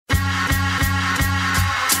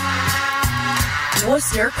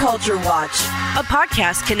Worcester Culture Watch, a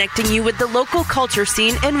podcast connecting you with the local culture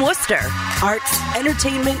scene in Worcester. Arts,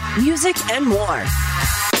 entertainment, music, and more.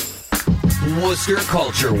 Worcester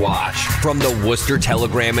Culture Watch from the Worcester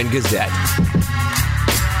Telegram and Gazette.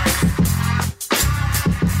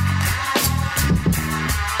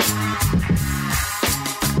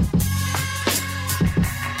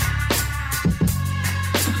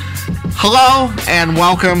 Hello and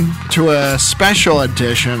welcome to a special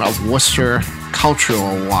edition of Worcester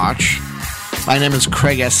Cultural Watch. My name is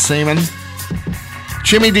Craig S. Seaman.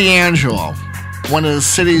 Jimmy D'Angelo, one of the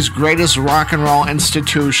city's greatest rock and roll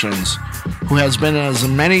institutions, who has been in as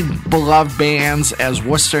many beloved bands as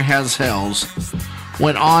Worcester has hills,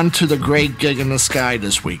 went on to the great gig in the sky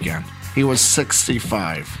this weekend. He was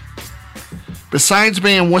 65. Besides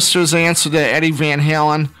being Worcester's answer to Eddie Van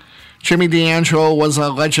Halen, Jimmy D'Angelo was a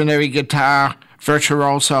legendary guitar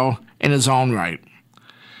virtuoso in his own right.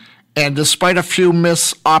 And despite a few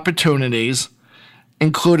missed opportunities,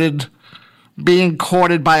 included being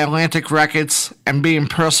courted by Atlantic Records and being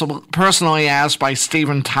personally asked by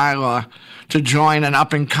Steven Tyler to join an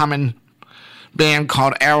up-and-coming band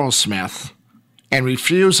called Aerosmith, and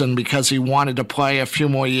refusing because he wanted to play a few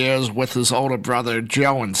more years with his older brother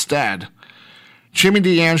Joe instead, Jimmy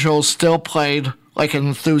D'Angelo still played like an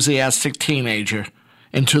enthusiastic teenager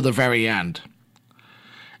into the very end.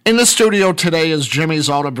 In the studio today is Jimmy's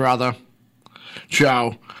older brother,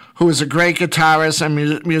 Joe, who is a great guitarist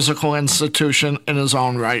and musical institution in his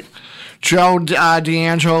own right. Joe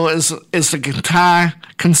D'Angelo is the guitar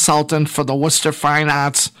consultant for the Worcester Fine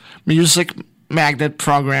Arts Music Magnet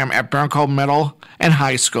program at Burncoat Middle and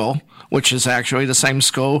High School, which is actually the same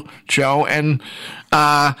school Joe and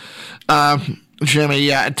Jimmy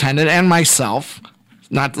attended, and myself,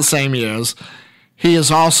 not the same years. He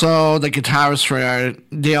is also the guitarist for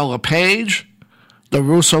Dale LePage, the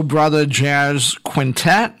Russo Brother Jazz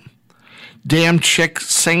Quintet, Damn Chick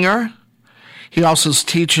Singer. He also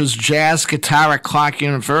teaches jazz guitar at Clark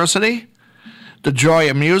University, The Joy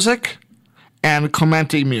of Music, and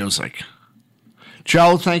Clementi Music.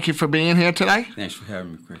 Joe, thank you for being here today. Thanks for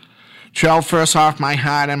having me, Chris. Joe, first off, my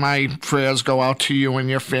heart and my prayers go out to you and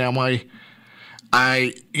your family.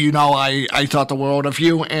 I thought the world of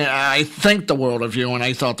you, and I think the world of you, and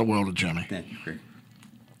I thought the world of Jimmy. Thank you, Craig.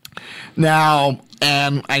 Now,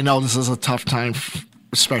 and I know this is a tough time,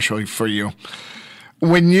 especially for you.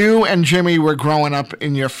 When you and Jimmy were growing up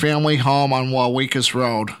in your family home on Walwikas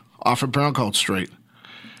Road off of Burncoat Street,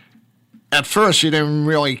 at first you didn't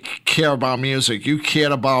really care about music. You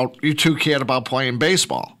two cared about playing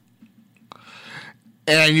baseball.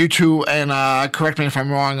 And you two, and correct me if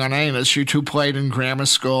I'm wrong on any of this, you two played in grammar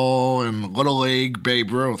school and Little League,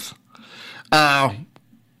 Babe Ruth.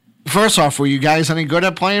 First off, were you guys any good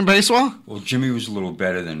at playing baseball? Well, Jimmy was a little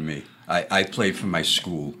better than me. I played for my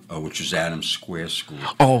school, which was Adams Square School.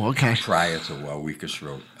 Oh, okay. Prior to Walwikas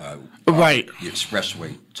Road. Right. The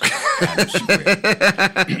expressway to Adams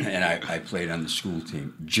Square. And I played on the school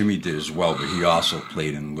team. Jimmy did as well, but he also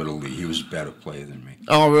played in Little League. He was a better player than me.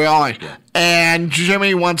 Oh, really? Yeah. And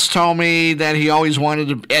Jimmy once told me that he always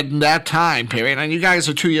wanted to, at that time period, and you guys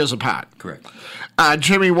are 2 years apart. Correct.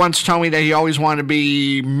 Jimmy once told me that he always wanted to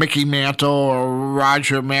be Mickey Mantle or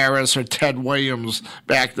Roger Maris or Ted Williams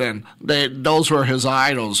back then. Those were his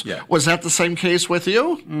idols. Yeah. Was that the same case with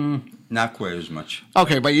you? Not quite as much.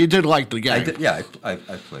 Okay, but you did like the game. I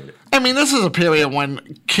played it. I mean, this is a period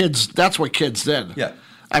when that's what kids did. Yeah.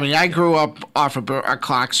 I mean, I grew up off of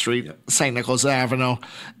Clark Street, Yeah. St. Nicholas Avenue,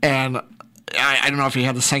 and I don't know if you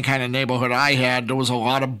had the same kind of neighborhood I had. There was a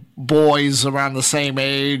lot of boys around the same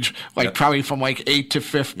age, probably from 8 to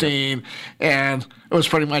 15, and it was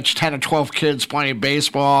pretty much 10 or 12 kids playing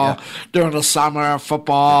baseball during the summer,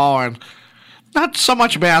 football, and not so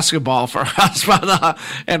much basketball for us, but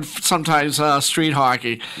and sometimes street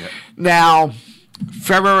hockey. Yeah. Now,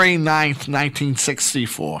 February 9th,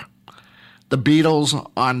 1964, the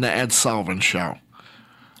Beatles on the Ed Sullivan Show.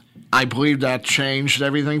 I believe that changed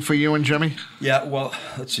everything for you and Jimmy? Yeah, well,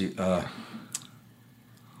 let's see.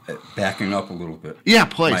 Backing up a little bit. Yeah,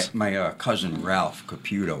 please. My cousin Ralph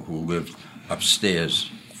Caputo, who lived upstairs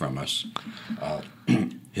from us,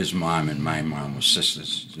 his mom and my mom were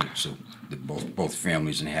sisters, so both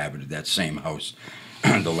families inhabited that same house,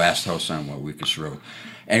 the last house on Walwikas Road.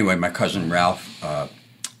 Anyway, my cousin Ralph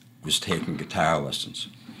was taking guitar lessons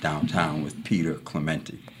downtown with Peter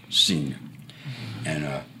Clementi, Sr.,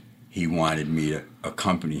 and he wanted me to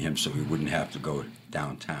accompany him so he wouldn't have to go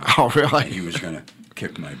downtown. Oh, really? And he was going to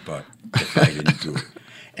kick my butt if I didn't do it.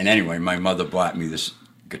 And anyway, my mother bought me this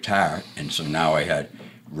guitar, and so now I had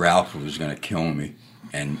Ralph, who was going to kill me,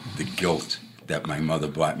 and the guilt that my mother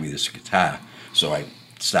bought me this guitar, so I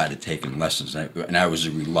started taking lessons, and I was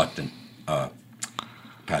a reluctant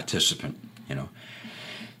participant, you know.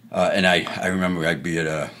 And I remember I'd be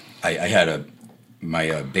at I had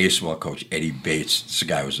my baseball coach, Eddie Bates. This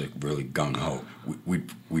guy was like really gung ho.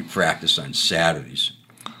 We practiced on Saturdays,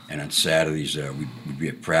 and on Saturdays we'd be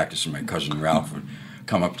at practice, and my cousin Ralph would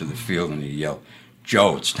come up to the field and he'd yell,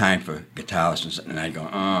 "Joe, it's time for guitar lessons." And I'd go,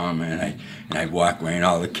 "Oh man," and I'd walk away, and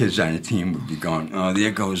all the kids on the team would be going, "Oh,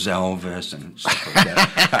 there goes Elvis," and stuff like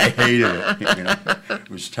that. I hated it. You know, it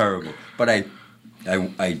was terrible. But I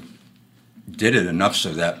did it enough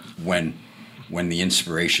so that when the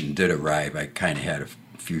inspiration did arrive, I kind of had a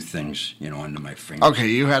few things, you know, under my fingers. Okay,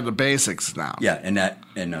 you had the basics now. Yeah, and that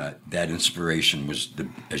inspiration was,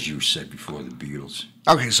 as you said before, the Beatles.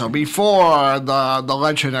 Okay, so before the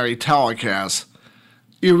legendary telecast,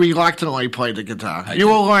 you reluctantly played the guitar. You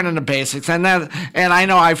were learning the basics, and I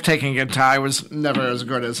know I've taken guitar. I was never as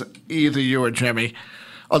good as either you or Jimmy,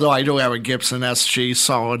 although I do have a Gibson SG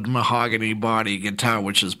solid mahogany body guitar,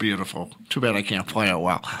 which is beautiful. Too bad I can't play it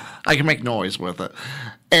well. I can make noise with it,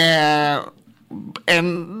 and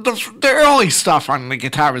the early stuff on the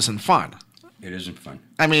guitar isn't fun. It isn't fun.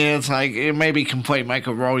 I mean, it's like it maybe can play "Make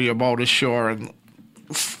a Row Your Boat Ashore" and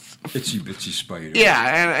Itsy Bitsy Spider.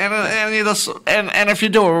 Yeah, and if you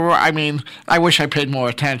do it, I mean, I wish I paid more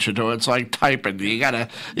attention to it. It's like typing. You gotta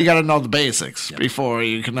know the basics before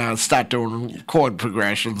you can start doing chord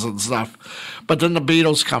progressions and stuff. But then the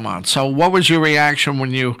Beatles come on. So what was your reaction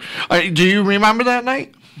when you? Do you remember that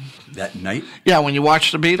night? That night? Yeah, when you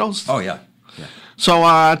watched the Beatles. Oh yeah.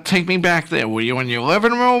 So take me back there. Were you in your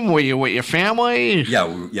living room? Were you with your family? Yeah.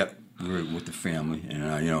 We were with the family,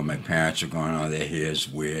 and you know, my parents were going, "Oh, their hair's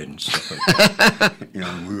weird" and stuff like that. You know,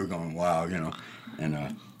 and we were going, "Wow," you know,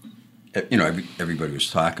 and you know, everybody was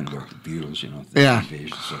talking about the Beatles, you know, the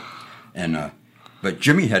invasion. So, and but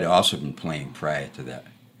Jimmy had also been playing prior to that,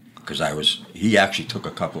 because he actually took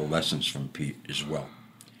a couple of lessons from Pete as well.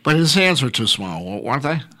 But his hands were too small, weren't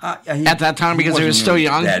they? He, at that time, because he was still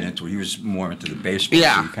young. He was more into the baseball.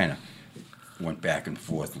 Yeah. So he kind of went back and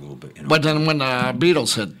forth a little bit. You know? But then when the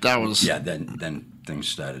Beatles hit, that was... Yeah, then things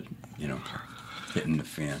started, you know, hitting the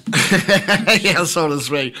fan. Yeah, so to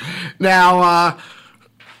speak. Now,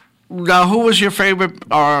 who was your favorite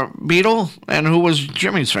Beatle, and who was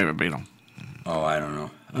Jimmy's favorite Beatle? Oh, I don't know.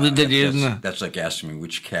 That's like asking me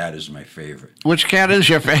which cat is my favorite. Which cat is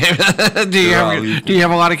your favorite? Do you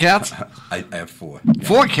have a lot of cats? I have 4. Yeah.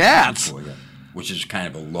 4 cats? 4, yeah. Which is kind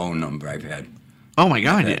of a low number. I've had... Oh, my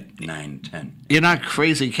God. 9, 10. You're not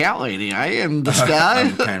crazy cat lady, are you, in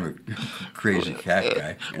disguise? I'm kind of a crazy cat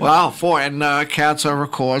guy. You know? Well, 4. And cats are,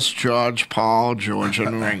 of course, George, Paul, George,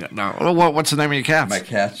 and Ringo. No, what's the name of your cats? My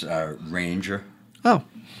cats are Ranger,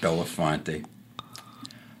 Belafonte,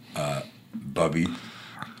 Bubby,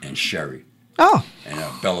 and Sherry. Oh. And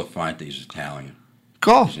Belafonte is Italian.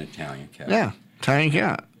 Cool. He's an Italian cat. Yeah, Italian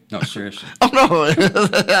cat. No, seriously. Oh, no.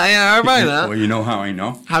 I remember that. Well, you know how I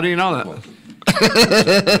know? How do you know that? Well,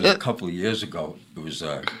 it was a couple of years ago. It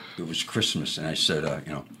was Christmas, and I said,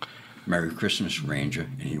 you know, "Merry Christmas, Ranger,"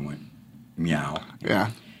 and he went, "Meow."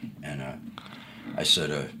 Yeah. And I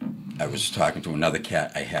said, I was talking to another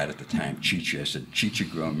cat I had at the time, Chi-Chi. I said, "Chi-Chi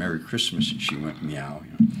girl, Merry Christmas," and she went, "Meow."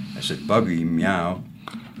 You know? I said, "Bubby, meow."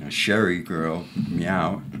 You know, "Sherry girl,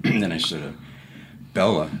 meow." And then I said,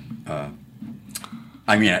 "Bella."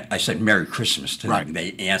 I said Merry Christmas to them.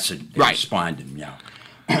 They answered, they responded, meow.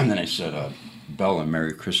 And then I said, "Bella,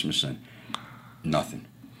 Merry Christmas," and nothing.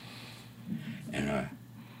 And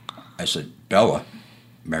I said, "Bella,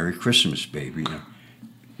 Merry Christmas, baby."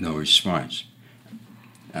 No response.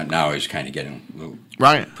 Now I was kind of getting a little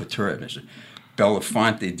perturbed. I said,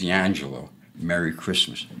 "Belafonte D'Angelo, Merry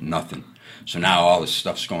Christmas." Nothing. So now all this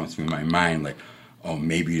stuff's going through my mind, like, oh,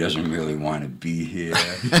 maybe he doesn't really want to be here.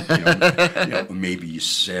 Or maybe he's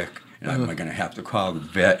sick. Am I going to have to call the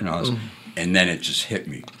vet and all this? And then it just hit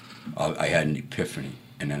me. I had an epiphany.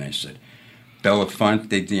 And then I said,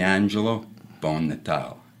 "Belafonte D'Angelo, Bon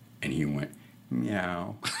Natal." And he went,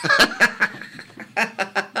 "Meow."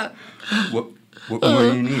 What more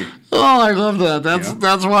do you need? Oh, I love that.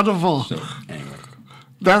 That's wonderful. So, anyway.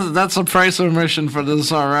 That's a price of admission for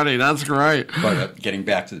this already. That's great. But getting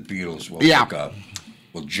back to the Beatles,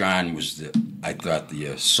 John was the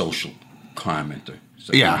social commenter.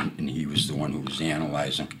 So and he was the one who was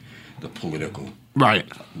analyzing the political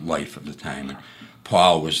life of the time. And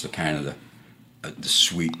Paul was the kind of the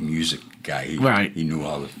sweet music guy. He knew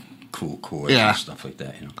all the cool chords and stuff like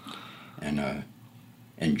that, you know.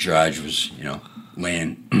 And George was, you know,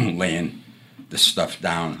 laying the stuff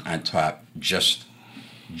down on top just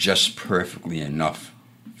perfectly enough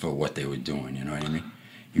for what they were doing. You know what I mean?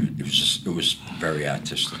 It was very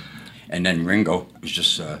artistic. And then Ringo was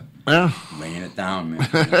just laying it down, man.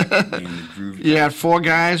 Laying the groove down. You had 4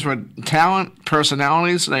 guys with talent,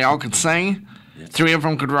 personalities. They all could sing. Yeah. 3 of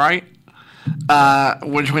them could write,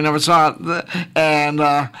 which we never saw. And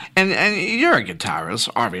you're a guitarist,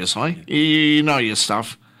 obviously. You know your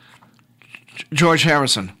stuff. George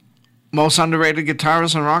Harrison, most underrated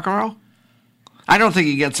guitarist in rock and roll? I don't think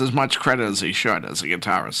he gets as much credit as he should as a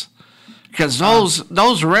guitarist. Because those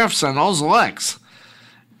riffs and those licks,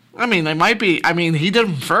 I mean, they might be. I mean, he did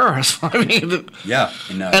them first. I mean, yeah,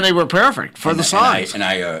 and they were perfect for the songs. And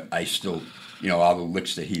I still, all the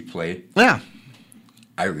licks that he played. Yeah,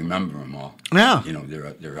 I remember them all. Yeah,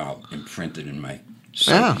 they're all imprinted in my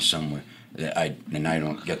psyche somewhere. I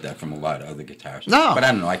don't get that from a lot of other guitarists. No, but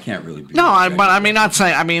I don't know. I can't really. Be but I mean, not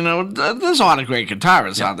saying. I mean, there's a lot of great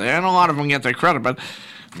guitarists out there, and a lot of them get their credit, but.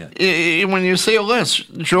 Yeah. When you see a list,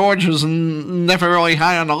 George was never really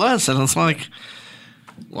high on the list, and it's like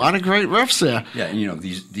a lot of great riffs there. Yeah, and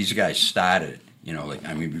these guys started.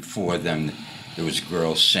 Before them, there was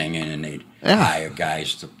girls singing, and they'd hire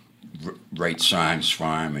guys to write songs for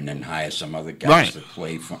them, and then hire some other guys to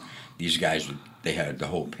play for them. These guys, they had the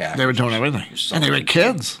whole package. They were doing everything, and they were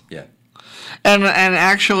kids. Yeah. And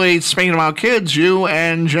actually, speaking about kids, you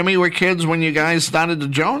and Jimmy were kids when you guys started the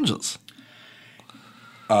Joneses.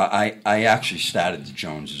 I actually started the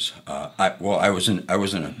Joneses. I was in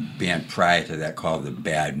a band prior to that called the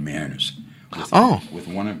Bad Manners. With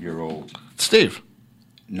one of your old Steve.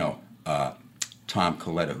 No, Tom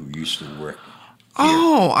Coletta, who used to work here.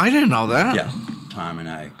 Oh, I didn't know that. Yeah, Tom and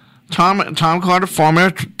I. Tom Coletta,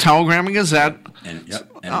 former Telegram and Gazette. And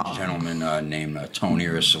a gentleman named Tony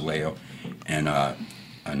Ursuleo, and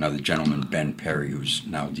another gentleman, Ben Perry, who's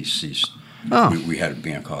now deceased. Oh. We had a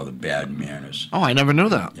band called the Bad Manners. Oh, I never knew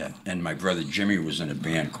that. Yeah, and my brother Jimmy was in a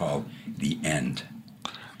band called The End.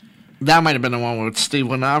 That might have been the one with Steve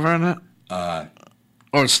Winava in it?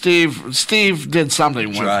 Or Steve did something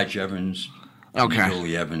with George Evans, okay.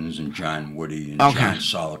 Billy Evans, and John Woody, and John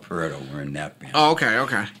Soloperto were in that band. Oh,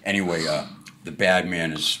 okay. Anyway, the Bad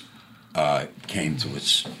Manners came to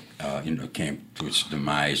its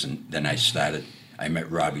demise, and then I met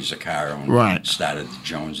Robbie Zaccaro and started the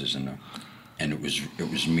Joneses, and it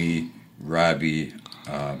was me, Robbie,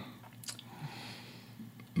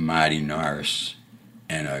 Marty Norris,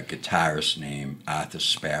 and a guitarist named Arthur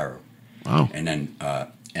Sparrow. Oh. And then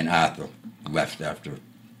and Arthur left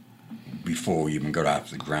before we even got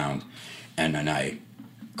off the ground, and then I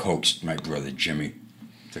coaxed my brother Jimmy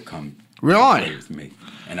to come play with me,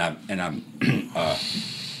 and I'm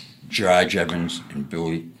George Evans and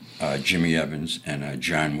Jimmy Evans and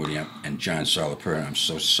John Woody and John Soloperto. I'm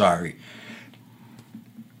so sorry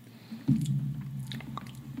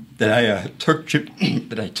that I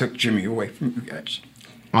took Jimmy away from you guys.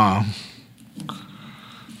 Oh.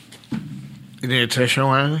 You need a tissue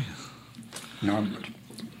or anything? No, I'm good.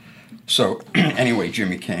 So anyway,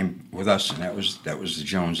 Jimmy came with us, and that was the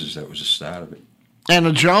Joneses. That was the start of it. And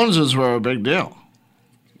the Joneses were a big deal.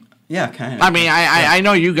 Yeah, kind of. I mean, I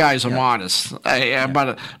know you guys are modest,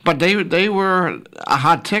 but they were a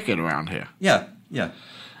hot ticket around here. Yeah.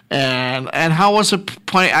 And how was it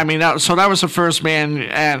playing? I mean, so that was the first band,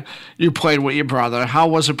 and you played with your brother. How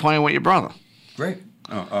was it playing with your brother? Great.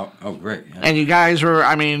 Oh, great. Yeah. And you guys were,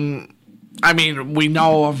 I mean, we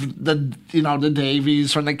know of the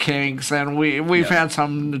Davies from the Kinks, and we've had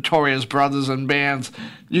some notorious brothers and bands.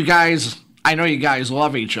 You guys, I know you guys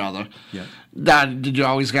love each other. Yeah. Did you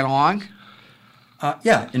always get along?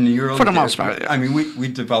 Yeah, in the early for the most part. I mean, we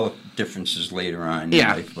developed differences later on in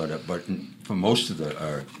life, but for most of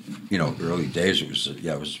the early days, it was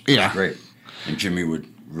great. And Jimmy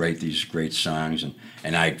would write these great songs,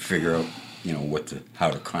 and I'd figure out how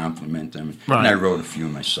to compliment them. Right. And I wrote a few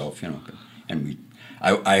myself, and I knew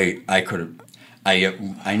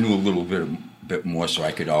a little bit more, so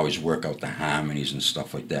I could always work out the harmonies and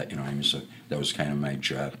stuff like that. So that was kind of my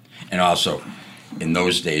job. And also, in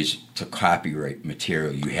those days, to copyright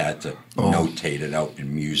material, you had to notate it out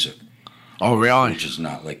in music. Oh, really? Which is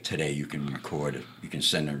not like today. You can record it. You can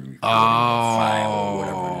send a recording file or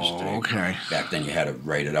whatever it is today. Okay. Back then, you had to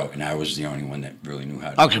write it out, and I was the only one that really knew how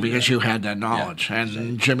to. Okay, because you had that knowledge,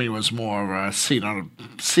 and Jimmy was more seat of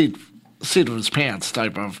his pants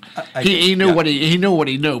type of. He knew what he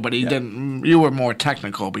knew, but he didn't. You were more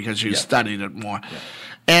technical because you studied it more. Yeah.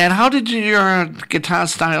 And how did your guitar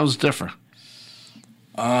styles differ?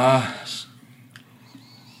 Well,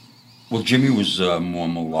 Jimmy was more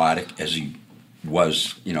melodic as he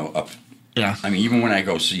was, up. Yeah. I mean, even when I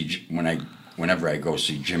whenever I go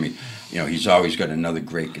see Jimmy, he's always got another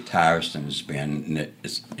great guitarist in his band,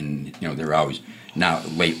 and they're always now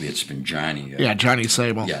lately it's been Johnny. Johnny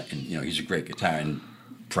Sable. Yeah, and he's a great guitar. And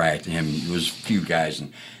prior to him, there was a few guys,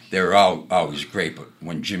 and they were all always great. But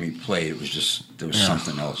when Jimmy played, it was just there was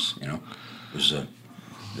something else. It was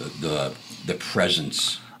the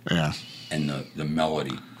presence. Yeah. And the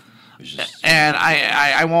melody. And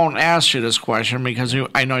I won't ask you this question because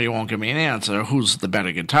I know you won't give me an answer. Who's the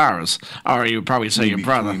better guitarist? Or you probably say your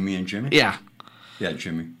brother. Me and Jimmy? Yeah. Yeah,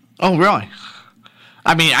 Jimmy. Oh, really?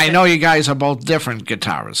 I mean, I know you guys are both different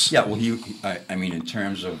guitarists. Yeah, well, in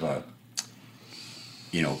terms of,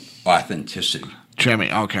 authenticity.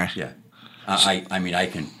 Jimmy, okay. Yeah.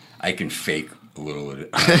 I can fake a little,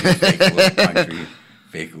 fake a little country,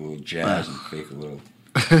 fake a little jazz, and fake a little...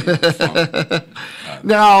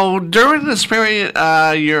 Now, during this period,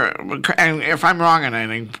 and if I'm wrong on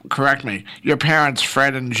anything, correct me. Your parents,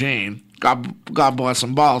 Fred and Jean, God bless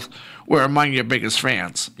them both, were among your biggest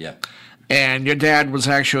fans. Yeah. And your dad was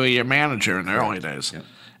actually your manager in the early days. Yeah.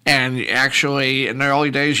 And actually, in the early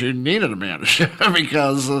days, you needed a manager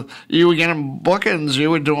because you were getting bookings, you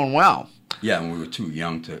were doing well. Yeah, and we were too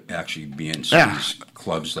young to actually be in some of these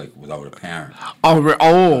clubs without a parent.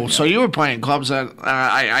 So you were playing clubs that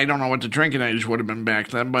I don't know what the drinking age would have been back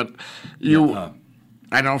then, but you, I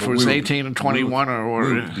don't know if it was 18 and 21 or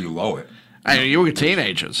we were below it. You were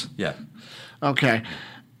teenagers. Yeah. Okay.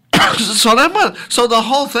 So the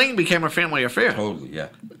whole thing became a family affair. Totally, yeah.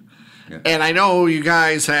 And I know you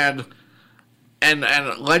guys had and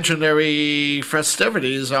legendary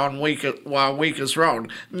festivities on Weakest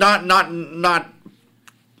Road. Not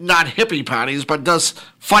hippie parties, but just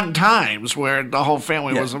fun times where the whole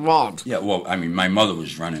family was involved. Yeah, well, my mother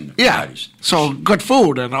was running the parties. So good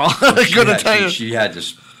food and all. Good to tell you. She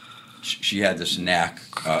had this knack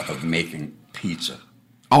of making pizza.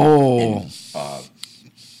 Oh. In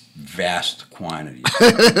vast quantities,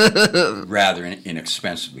 rather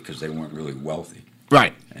inexpensive because they weren't really wealthy.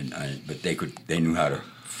 Right. But they knew how to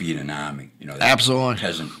feed an army. Absolutely.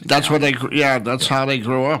 Peasant. That's what they. Yeah, that's how they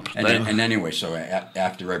grew up. And anyway, so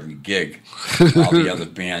after every gig, all the other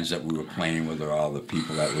bands that we were playing with, or all the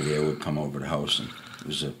people that were there, would come over to the house, and it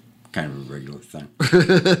was a kind of a regular thing.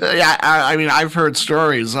 Yeah, I've heard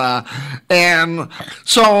stories, and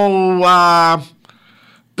so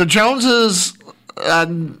the Joneses.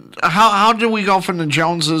 How do we go from the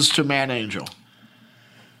Joneses to Mad Angel?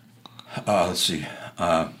 Let's see.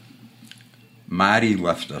 Marty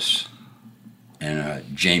left us,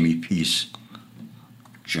 and Jamie Peace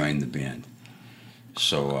joined the band.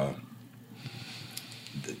 So,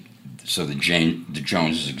 the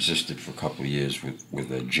Joneses existed for a couple of years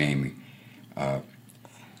with Jamie.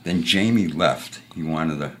 Then Jamie left. He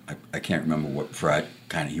wanted I can't remember what project.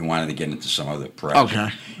 He wanted to get into some other project. Okay.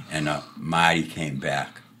 And Marty came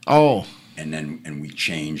back. Oh. And we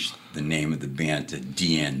changed the name of the band to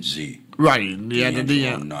DNZ. Right. Yeah, the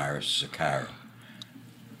DN. Norris Sakara.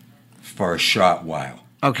 For a short while.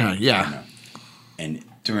 Okay. Yeah. And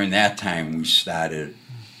during that time, we started.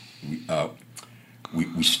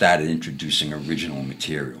 We started introducing original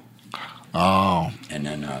material. Oh. And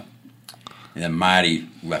then Marty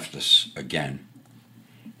left us again,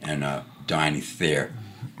 and Donnie Thayer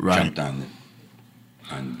jumped on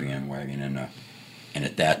the bandwagon, and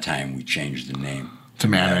at that time we changed the name to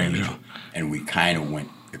Mad Angel, and we kind of went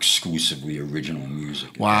exclusively original music.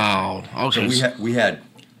 Wow. Okay. So we had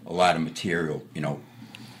a lot of material,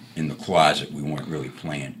 in the closet. We weren't really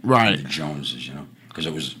playing. Right. The Joneses, because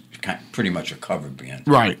it was pretty much a cover band.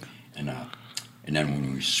 Right. And then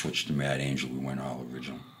when we switched to Mad Angel, we went all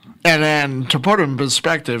original. And then to put it in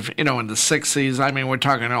perspective, in the 60s, we're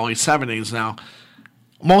talking early 70s now,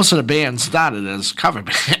 most of the bands started as cover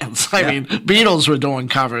bands. Beatles were doing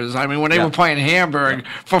covers. When they were playing Hamburg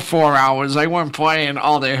for 4 hours, they weren't playing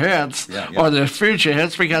all their hits or their future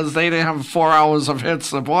hits because they didn't have 4 hours of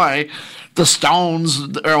hits to play. The Stones,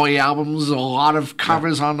 the early albums, a lot of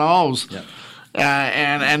covers on those. Yeah.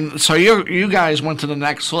 And so you guys went to the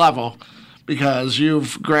next level because you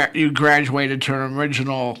graduated to an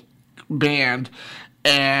original band,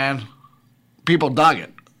 and people dug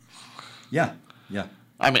it. Yeah, yeah.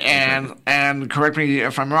 And correct me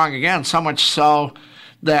if I'm wrong again, so much so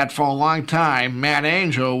that for a long time, Mad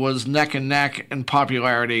Angel was neck and neck in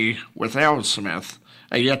popularity with Aerosmith.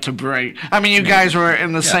 Yet to break. You guys were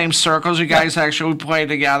in the same circles. You guys actually played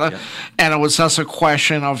together, and it was just a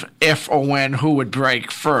question of if or when who would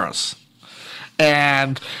break first.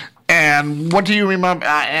 And what do you remember?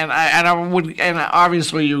 And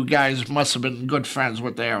obviously you guys must have been good friends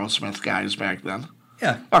with the Aerosmith guys back then.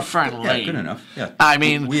 Yeah. Or friendly. Yeah, good enough. Yeah.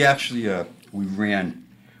 we actually we ran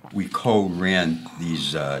we co-ran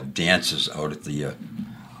these dances out at the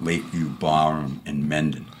Lakeview Ballroom in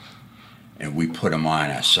Mendon, and we put them on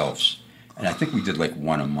ourselves. And I think we did like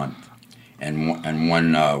one a month, and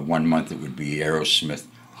one month it would be Aerosmith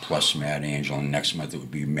plus Mad Angel, and next month it would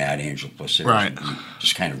be Mad Angel plus Aerosmith. Right. We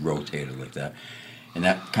just kind of rotated like that, and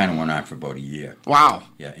that kind of went on for about a year. Wow.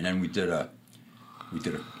 Yeah, and then we did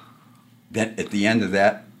then at the end of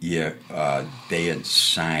that year, they had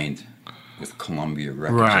signed with Columbia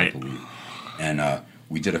Records, Right. I believe, and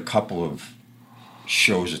we did a couple of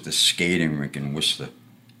shows at the skating rink in Worcester.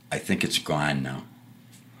 I think it's gone now.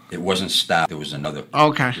 It wasn't stopped. There was another.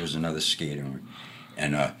 Okay. There was another skating rink,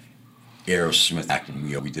 and Aerosmith acting.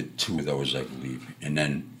 We did 2 of those, I believe, and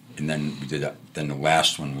then we did. Then the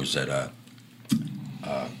last one was at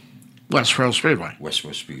Westfield Speedway.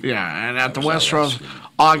 Westfield Speedway. Yeah, and at That the was our last Westfield, speedway.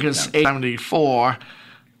 August Yeah. 74,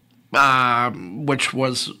 which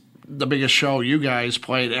was the biggest show you guys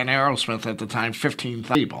played, and Aerosmith at the time,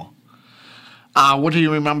 15,000 people. What do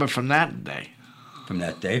you remember from that day? From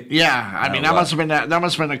that day. Yeah, I mean, Not a that must have been that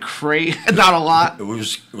must have been a crazy, not a lot. It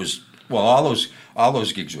was well, all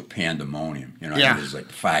those gigs were pandemonium. You know, Yeah. there's like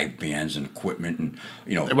 5 bands and equipment, and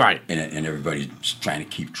Right. and everybody's trying to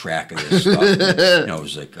keep track of this stuff. It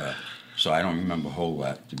was like so I don't remember a whole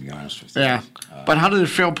lot, to be honest with you. Yeah, but how did it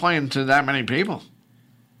feel playing to that many people?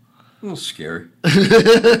 A little scary,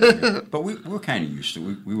 yeah. But we were kind of used to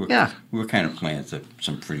it. We were Yeah. we were kind of playing to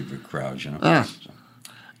some pretty big crowds, you know. Yeah. So,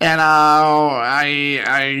 And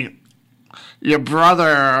your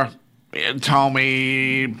brother told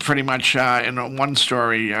me pretty much in one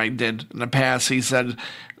story I did in the past, he said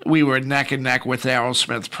we were neck and neck with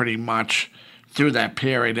Aerosmith pretty much through that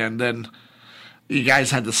period, and then you guys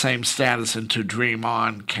had the same status until Dream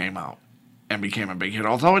On came out and became a big hit.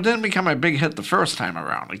 Although it didn't become a big hit the first time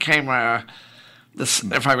around. It came,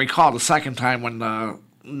 if I recall, the second time when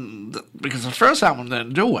because the first album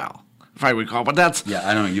didn't do well, if I recall. But that's yeah,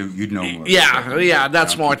 I don't know. You'd know more. yeah,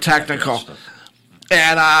 that's more technical.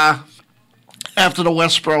 And after the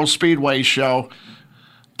Westboro Speedway show,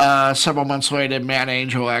 several months later, Mad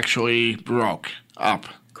Angel actually broke up.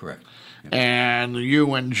 Correct. Yeah. And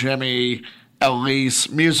you and Jimmy at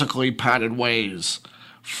least musically parted ways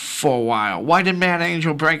for a while. Why did Mad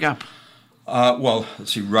Angel break up? Well,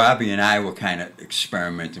 let's see. Robbie and I were kind of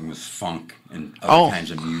experimenting with funk and other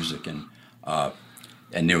kinds of music, and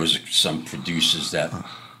there was some producers that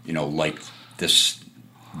liked this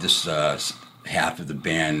half of the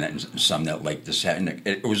band, and some that liked this half, and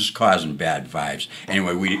it was just causing bad vibes.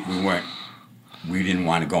 Anyway, we didn't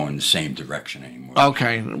want to go in the same direction anymore.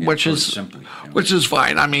 Okay, Yeah, which put it is simply, which is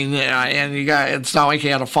fine. I mean, and it's not like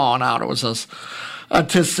you had a falling out. It was this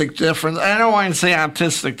artistic difference. I don't want to say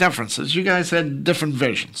artistic differences. You guys had different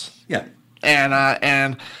visions. Yeah.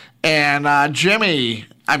 And Jimmy,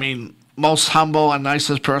 I mean, most humble and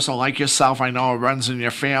nicest person like yourself, I know, runs in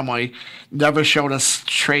your family, never showed us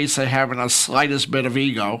trace of having the slightest bit of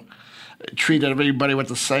ego, treated everybody with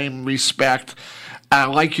the same respect,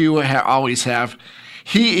 like you always have.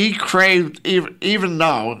 He craved, even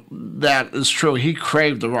though that is true, he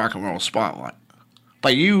craved the rock and roll spotlight.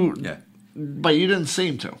 But you didn't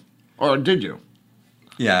seem to, or did you?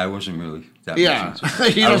 Yeah, I wasn't really that Yeah, much into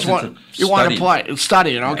it. you I just was want to play,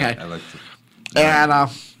 studying. Okay, I liked it.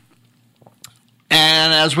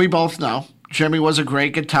 And as we both know, Jimmy was a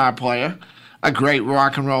great guitar player, a great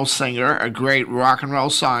rock and roll singer, a great rock and roll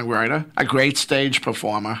songwriter, a great stage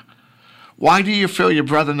performer. Why do you feel your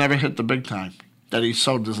brother never hit the big time that he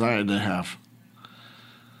so desired to have?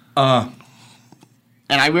 And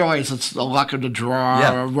I realize it's the luck of the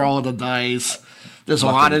draw, or roll of the dice. There's a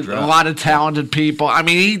lot of talented people. I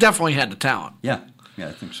mean, he definitely had the talent. Yeah,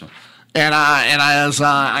 I think so. And as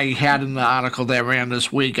I had in the article that ran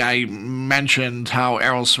this week, I mentioned how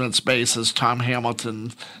Aerosmith's bassist Tom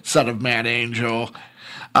Hamilton said of Mad Angel,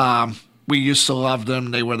 we used to love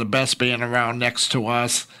them. They were the best band around next to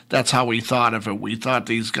us. That's how we thought of it. We thought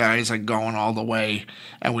these guys are going all the way,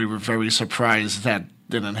 and we were very surprised that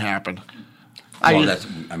didn't happen. Well,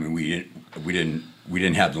 we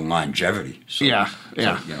didn't have the longevity. So, Yeah.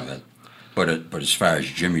 that. But as far as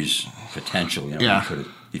Jimmy's potential,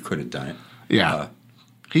 he could have done it. Yeah,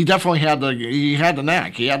 he definitely had the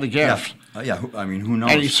knack. He had the gift. Yeah. I mean, who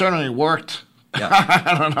knows? And he certainly worked. Yeah.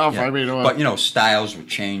 I don't know if I mean. But styles were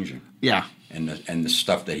changing. Yeah. And the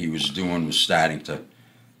stuff that he was doing was starting to.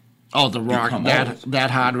 Oh, the rock, that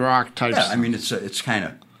hard rock type. Yeah, I mean, it's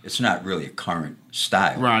not really a current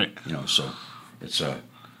style. Right. So it's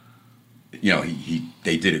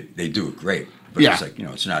they do it great. But it's like,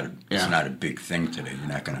 it's not a big thing today. You're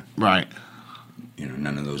not gonna. Right.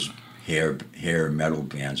 None of those hair metal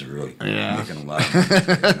bands are really making a lot of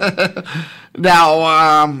money. Now,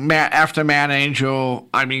 after Mad Angel,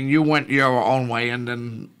 I mean, you went your own way, and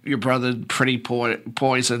then your brother, Pretty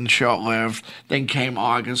Poison, short-lived. Then came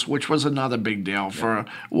August, which was another big deal for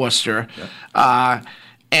Worcester. Yeah.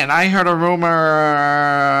 And I heard a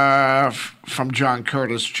rumor from John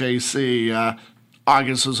Curtis, J.C.,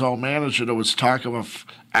 August's old manager, there was talk of,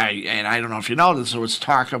 and I don't know if you know this, there was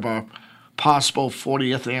talk of a possible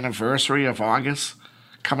 40th anniversary of August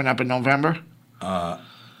coming up in November.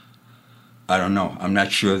 I don't know. I'm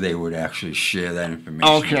not sure they would actually share that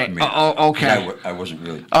information. Okay. With me. Okay. I wasn't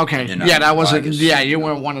really. Okay. Yeah, that wasn't. Yeah, you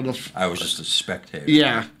weren't one of the. I was just a spectator.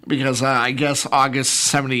 Yeah, because I guess August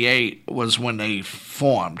 '78 was when they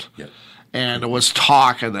formed. Yeah. And there was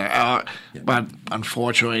talk of that, but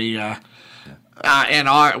unfortunately, and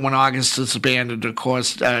when August disbanded, of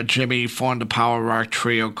course, Jimmy formed a power rock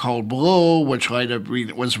trio called Blue, which later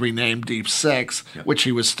was renamed Deep Six, which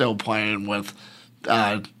he was still playing with.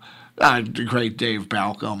 The great Dave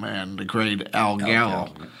Balcom and the great Al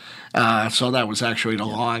Gallo. So that was actually the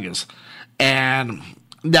longest. And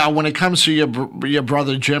now when it comes to your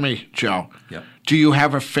brother Jimmy, Joe, do you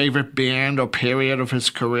have a favorite band or period of his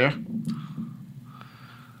career?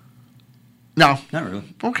 No. Not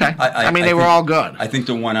really. Okay. I mean, they were all good. I think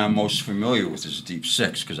the one I'm most familiar with is Deep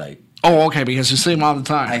Six, because I... Oh, okay, because you see them all the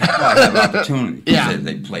time. I have opportunity. Yeah.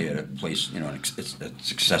 They play at a place,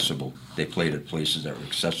 it's accessible. They played at places that were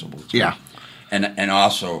accessible to Yeah. And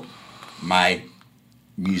also, my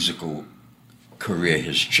musical career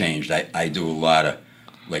has changed. I do a lot of,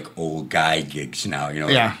 like, old guy gigs now,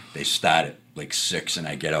 Yeah. They start at, like, 6 and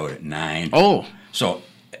I get out at 9. Oh. So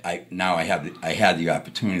I had the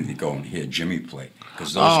opportunity to go and hear Jimmy play,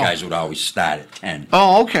 because those guys would always start at 10.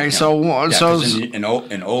 Oh, okay. So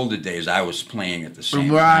in older days, I was playing at the same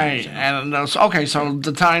right, time. And okay. So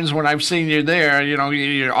the times when I've seen you there,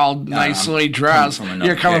 you're all nicely dressed.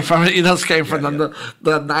 You're coming from you just came from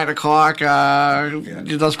the 9 o'clock.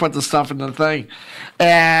 You just put the stuff in the thing,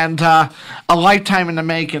 and a lifetime in the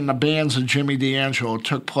making. The bands of Jimmy D'Angelo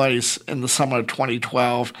took place in the summer of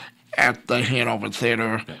 2012. At the Hanover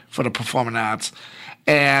Theater for the Performing Arts.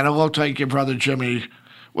 And it looked like your brother Jimmy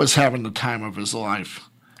was having the time of his life.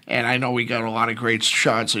 And I know we got a lot of great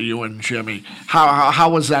shots of you and Jimmy. How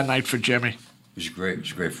was that night for Jimmy? It was great. It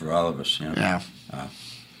was great for all of us. Yeah.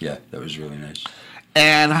 Yeah, that was really nice.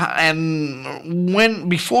 And when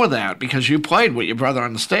before that, because you played with your brother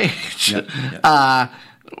on the stage,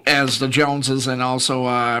 as the Joneses and also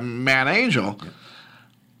Mad Angel. Yeah.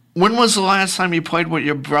 When was the last time you played with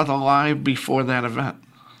your brother live before that event?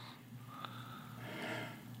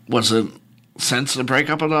 Was it since the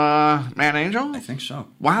breakup of the Mad Angel? I think so.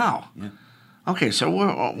 Wow. Yeah. Okay, so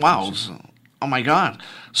wow. Oh my God.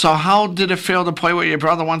 So how did it feel to play with your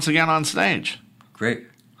brother once again on stage? Great.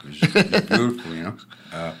 It was beautiful,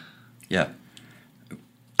 Yeah.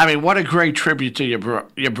 I mean, what a great tribute to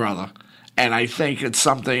your brother. And I think it's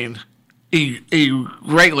something he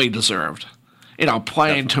greatly deserved.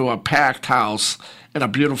 Playing to a packed house in a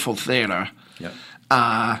beautiful theater. Yep.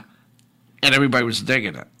 And everybody was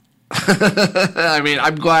digging it. I mean,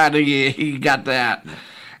 I'm glad he got that. Yeah.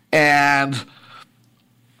 And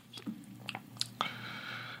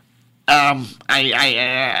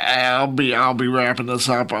I'll be wrapping this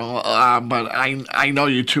up, but I know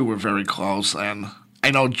you two were very close, and I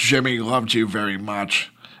know Jimmy loved you very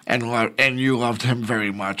much, and you loved him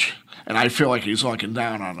very much. And I feel like he's looking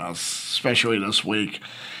down on us, especially this week.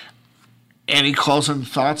 Any closing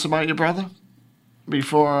thoughts about your brother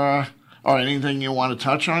before, or anything you want to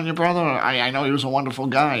touch on your brother? I know he was a wonderful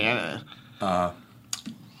guy. I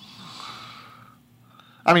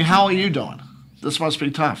mean, how are you doing? This must be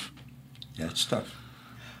tough. Yeah, it's tough.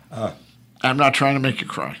 I'm not trying to make you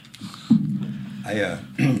cry.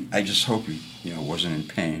 I just hope he, wasn't in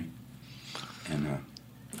pain, and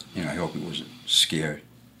I hope he wasn't scared.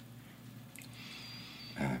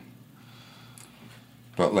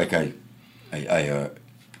 But like I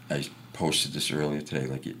posted this earlier today.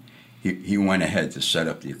 Like he went ahead to set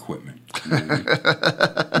up the equipment.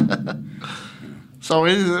 So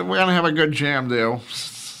we're gonna have a good jam deal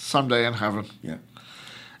someday in heaven. Yeah.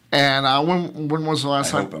 And when was the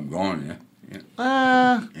last time? I hope I'm going.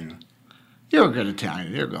 Yeah. You're a good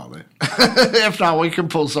Italian. You'll go there. If not, we can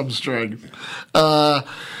pull some string.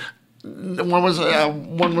 When was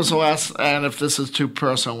the last? And if this is too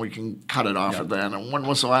personal, we can cut it off at then. And when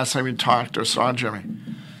was the last time you talked or saw Jimmy?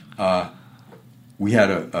 We had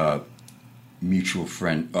a mutual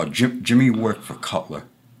friend. Jimmy worked for Cutler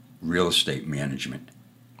Real Estate Management.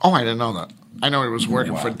 Oh, I didn't know that. I know he was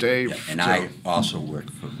working for Dave. Yeah, and I also worked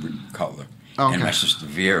for Cutler. Okay. And my sister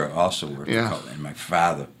Vera also worked Yeah. for Cutler, and my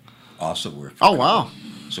father also worked for Oh, Cutler. wow.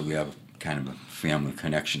 So we have kind of a family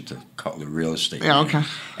connection to Cutler real estate. Yeah, okay.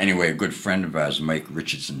 Anyway, a good friend of ours, Mike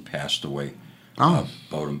Richardson, passed away about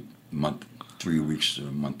a month, 3 weeks or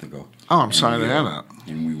a month ago. Oh, I'm sorry to hear that.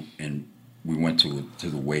 And we went to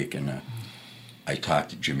the wake, and I talked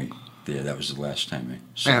to Jimmy there. That was the last time I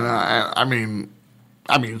saw And him.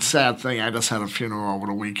 I mean, sad thing. I just had a funeral over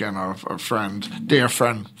the weekend of a friend, dear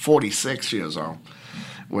friend, 46 years old,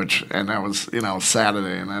 and that was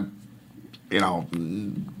Saturday, and that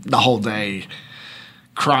the whole day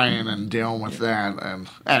crying and dealing with that, and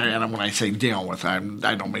when I say dealing with, I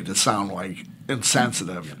don't mean to sound like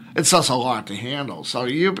insensitive. It's just a lot to handle. So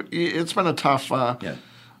it's been a tough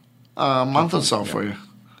month or so for you.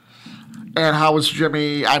 And how was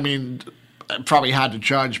Jimmy? I mean, probably hard to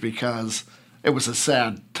judge because it was a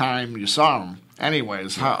sad time you saw him.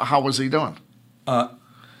 Anyways, how was he doing? Well,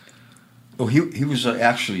 he was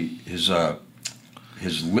actually his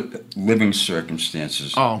living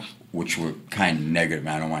circumstances, which were kind of negative.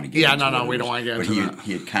 I don't want to get into no, we don't want to get into that. But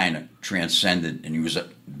he had kind of transcended, and he was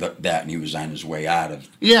and he was on his way out of.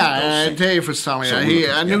 Yeah, Dave was telling me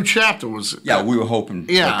a new chapter was. Yeah, we were hoping.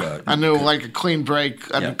 Yeah, I knew like a clean break,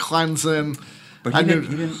 a cleansing. But he didn't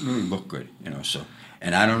really look good, So,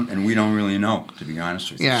 and we don't really know, to be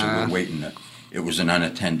honest with you. Yeah. So we're waiting. It was an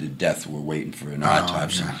unattended death. We're waiting for an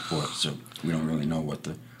autopsy report, so we don't really know what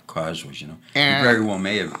the cause was. And he very well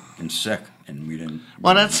may have been sick, and we didn't.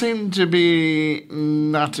 Well, that seemed to be,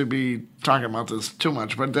 not to be talking about this too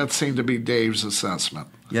much, but that seemed to be Dave's assessment.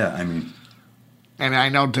 Yeah, I mean. And I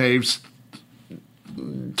know Dave's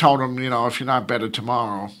told him, if you're not better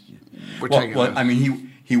tomorrow, we're taking it. Well, I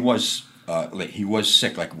mean, he was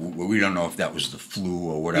sick. Like, we don't know if that was the flu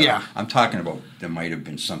or whatever. Yeah. I'm talking about there might have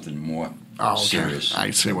been something more serious.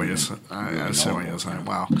 I see what you're saying. I see what you're saying.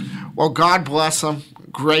 Wow. Well, God bless him.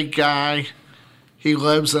 Great guy. He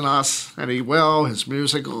lives in us, and he will. His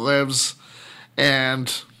music lives.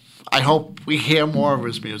 And I hope we hear more of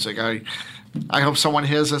his music. I hope someone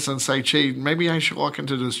hears this and say, gee, maybe I should look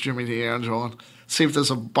into this Jimmy D'Angelo and see if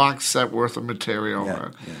there's a box set worth of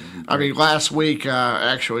material. I mean, last week,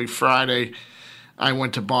 actually Friday, I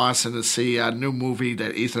went to Boston to see a new movie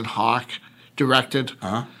that Ethan Hawke directed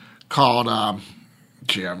called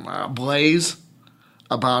Blaze,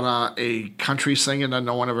 about a country singer that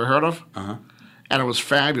no one ever heard of. And it was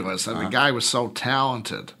fabulous, and the guy was so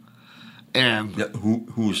talented. And who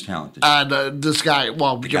was talented? This guy,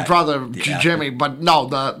 your brother Jimmy, but no,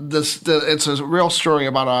 it's a real story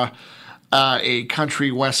about a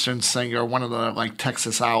country western singer, one of the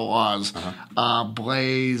Texas Outlaws,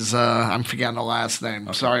 Blaze. I'm forgetting the last name.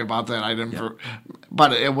 Okay. Sorry about that. I didn't.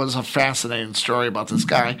 But it was a fascinating story about this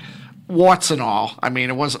guy, warts and all. I mean,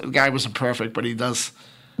 the guy wasn't perfect, but he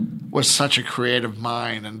was such a creative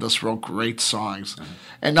mind and just wrote great songs.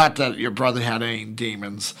 And not that your brother had any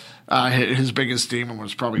demons. His biggest demon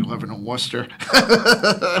was probably living in Worcester,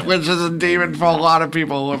 which is a demon for a lot of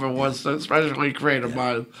people who live in Worcester, especially creative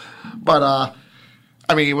minds. But,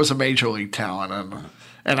 I mean, he was a major league talent.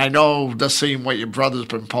 And I know just seeing what your brother's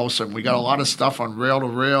been posting, we got a lot of stuff on Reel to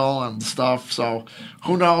Reel and stuff. So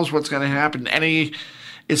who knows what's going to happen?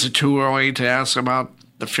 Is it too early to ask about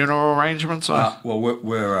the funeral arrangements? Well,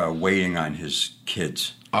 we're waiting on his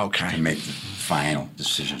kids to make the final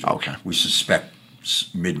decisions. Okay. We suspect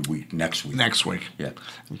midweek, next week. Next week. Yeah.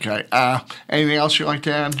 Okay. Anything else you'd like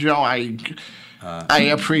to add, Joe? I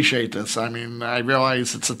appreciate this. I mean, I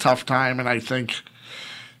realize it's a tough time, and I think,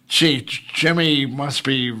 gee, Jimmy must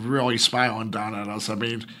be really smiling down at us. I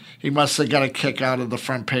mean, he must have got a kick out of the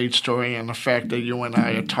front page story and the fact that you and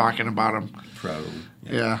I are talking about him. Probably.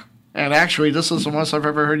 Yeah. And actually, this is the most I've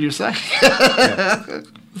ever heard you say.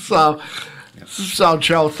 So,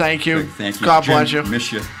 Joe, thank you. Thank you. God Jim, bless you.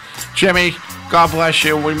 Miss you. Jimmy, God bless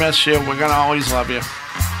you. We miss you. We're going to always love you.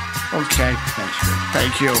 Okay. Thanks, Greg.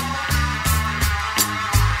 Thank you.